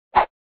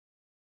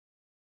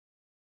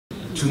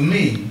to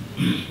me,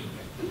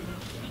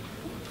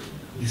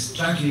 is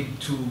struggling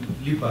to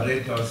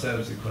liberate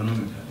ourselves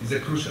economically is a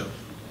crucial.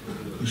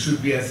 We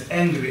should be as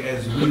angry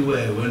as we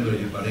were when we were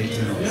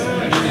liberating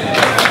ourselves.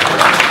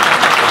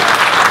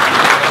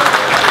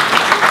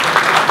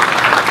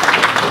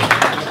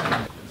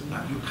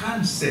 Now, you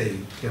can't say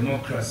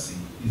democracy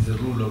is the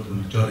rule of the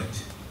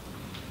majority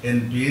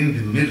and be in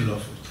the middle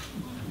of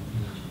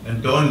it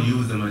and don't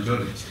use the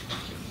majority.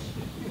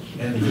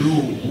 And you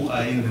who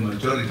are in the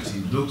majority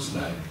looks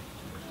like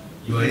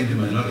you are in the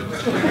minority.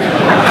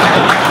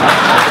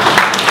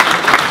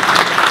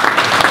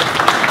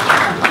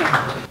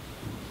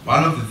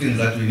 One of the things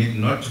that we need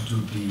not to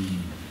be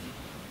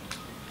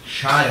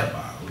shy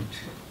about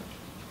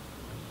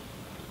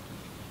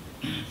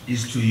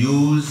is to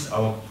use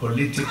our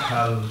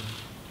political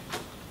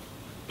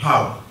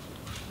power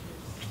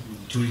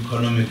to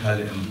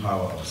economically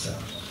empower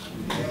ourselves.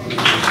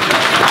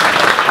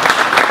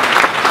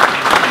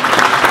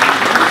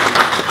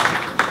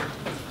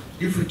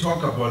 If we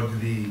talk about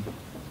the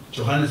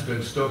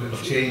Johannesburg Stock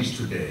Exchange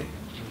today,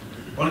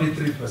 only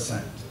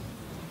 3%.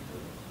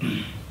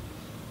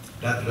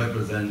 That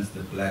represents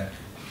the black,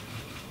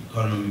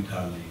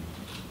 economically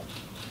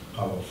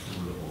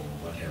powerful or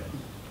whatever.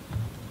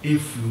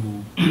 If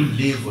you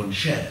live on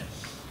shares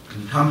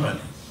in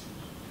companies,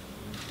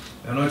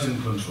 they're not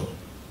in control.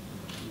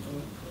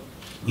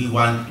 We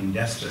want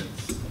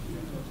industrialists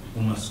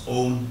who must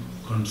own,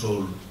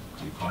 control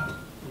the economy.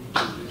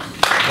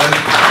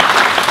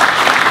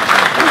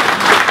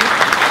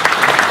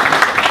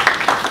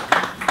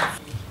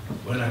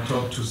 When I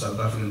talk to South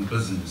African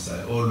business,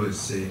 I always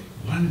say,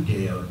 one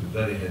day I will be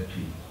very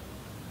happy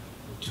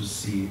to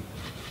see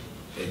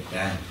a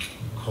bank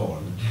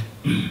called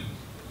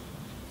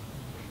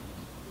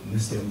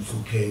Mr.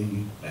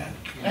 Mfukeng Bank.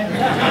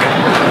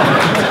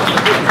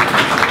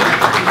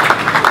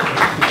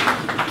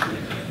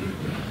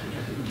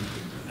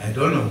 I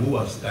don't know who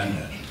was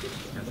standard,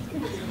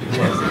 who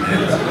was the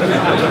next.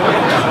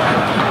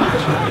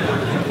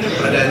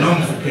 But I know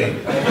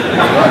Mfukeng.